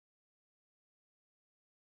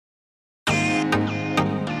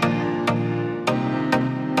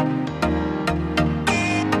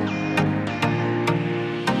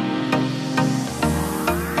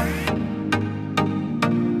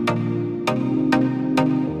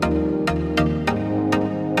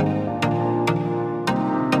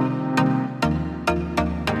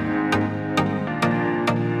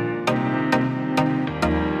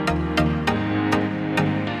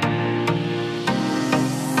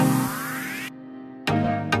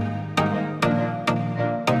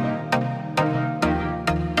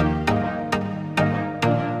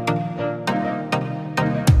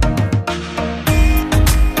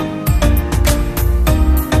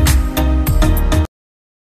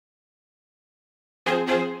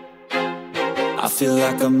feel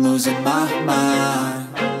like I'm losing my mind.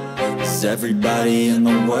 Is everybody in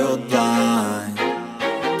the world blind?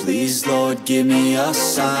 Please, Lord, give me a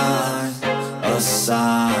sign, a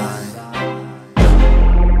sign.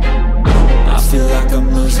 I feel like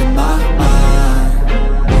I'm losing my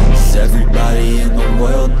mind. Is everybody in the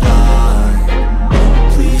world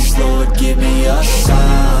blind? Please, Lord, give me a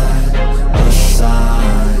sign, a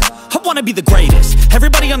sign. I wanna be the greatest.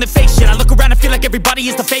 Everybody on the fake shit. I look around and feel like everybody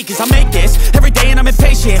is the fakest. I make this every day and I'm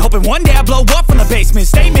impatient, hoping one day I blow up from the basement.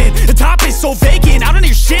 Statement, the top is so vacant. I don't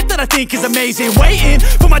hear shit that I think is amazing. Waiting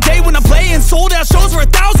for my day when I'm playing sold out shows for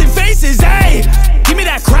 1,000 faces. Hey, give me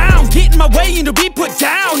that crown, get in my way and to be put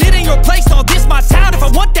down. It ain't your place, no, this my town. If I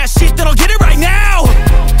want that shit, then I'll get it right now.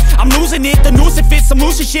 I'm losing it, the noose it fits, some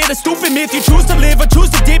losing shit, a stupid myth. You choose to live or choose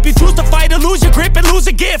to dip, you choose to fight or lose your grip and lose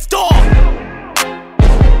a gift.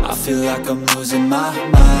 I feel like I'm losing my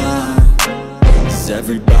mind. Is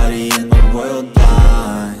everybody in the world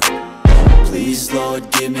blind? Please,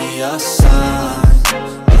 Lord, give me a sign,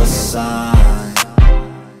 a sign.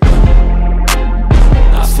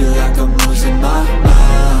 I feel like I'm losing my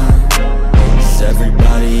mind. Is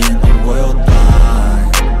everybody in the world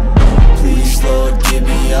blind? Please, Lord, give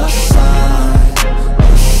me a sign,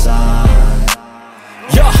 a sign.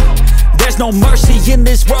 Yeah. There's no mercy in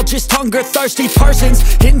this world, just hunger-thirsty persons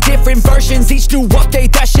in different versions. Each new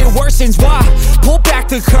update, that shit worsens. Why? Pull back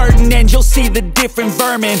the curtain and you'll see the different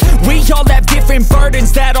vermin. We all have different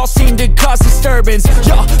burdens that all seem to cause disturbance.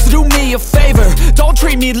 Yo, so do me a favor, don't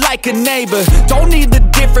treat me like a neighbor. Don't need the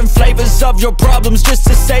different flavors of your problems just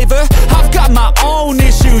to savor. I've got my own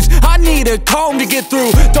issues, I need a comb to get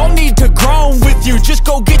through. Don't need to groan with you, just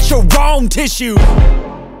go get your own tissue.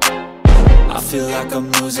 I feel like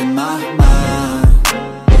I'm losing my mind.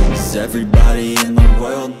 Is everybody in the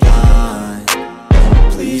world blind?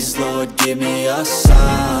 Please, Lord, give me a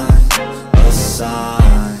sign, a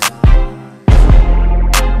sign.